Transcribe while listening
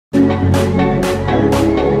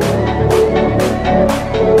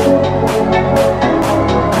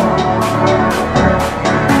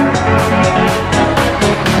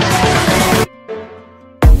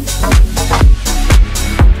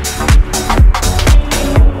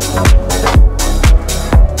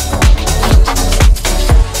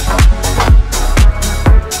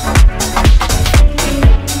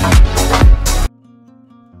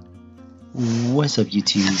What's up,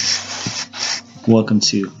 YouTube? Welcome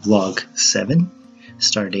to vlog 7,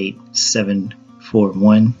 StarDate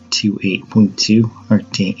 74128.2,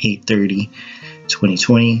 Earthday 8/30,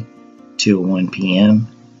 2020, 2:01 p.m.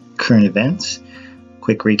 Current events.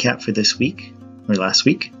 Quick recap for this week, or last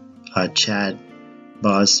week. Chad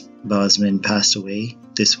Boseman passed away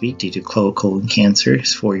this week due to colon cancer,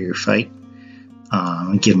 his 4-year fight.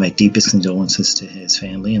 I give my deepest condolences to his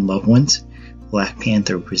family and loved ones. Black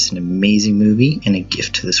Panther was an amazing movie and a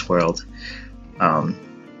gift to this world.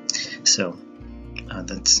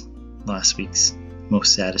 That's last week's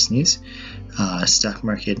most saddest news. Stock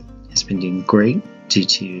market has been doing great due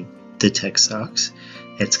to the tech stocks.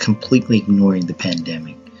 It's completely ignoring the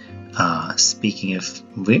pandemic. Speaking of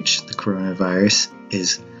which, the coronavirus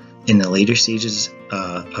is in the later stages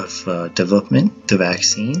of development, the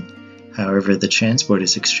vaccine. However, the transport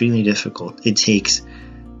is extremely difficult.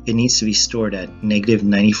 It needs to be stored at negative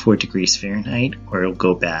 94 degrees Fahrenheit or it'll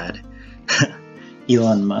go bad.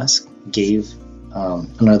 Elon Musk gave,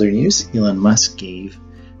 another news, Elon Musk gave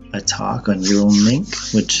a talk on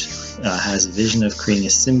Neuralink, which has a vision of creating a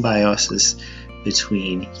symbiosis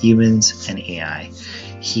between humans and AI.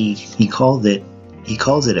 He calls it a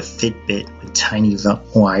fitbit with tiny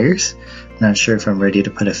wires. Not sure if I'm ready to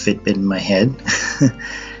put a fitbit in my head.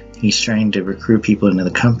 He's trying to recruit people into the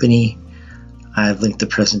company. I've linked the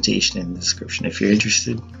presentation in the description if you're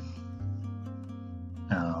interested.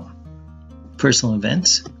 Personal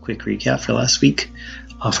events, quick recap for last week.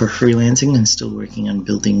 For freelancing, I'm still working on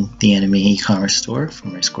building the anime e-commerce store for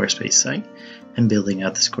my Squarespace site and building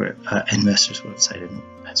out the investors website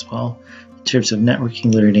as well. In terms of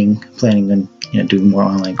networking, learning, planning on doing more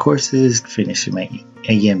online courses, finishing my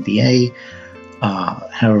MBA.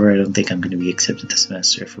 However, I don't think I'm going to be accepted this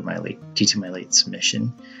semester due to my late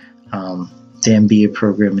submission. The MBA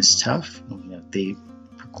program is tough. They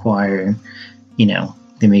require,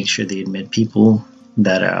 they make sure they admit people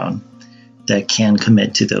that can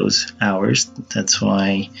commit to those hours. That's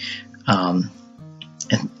why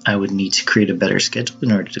I would need to create a better schedule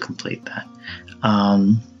in order to complete that.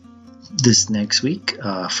 This next week,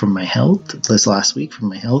 for my health, this last week for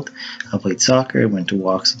my health, I played soccer, went to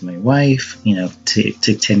walks with my wife,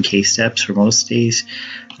 took 10K steps for most days.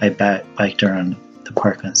 I biked around the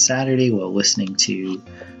park on Saturday while listening to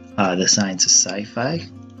The Science of Sci-Fi.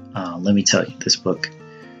 Let me tell you, this book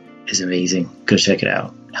is amazing. Go check it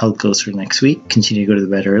out. Health goals for next week. Continue to go to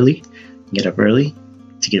bed early, get up early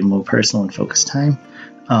to get more personal and focused time,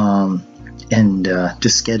 and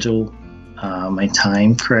just schedule my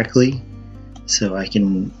time correctly so I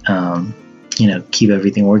can keep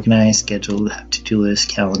everything organized, schedule, have to-do lists,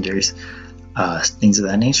 calendars, things of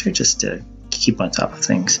that nature, just to keep on top of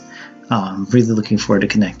things. Really looking forward to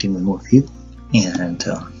connecting with more of you, and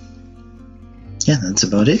yeah, that's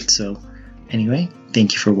about it. So anyway,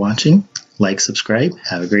 thank you for watching. Like, subscribe,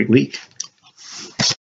 have a great week.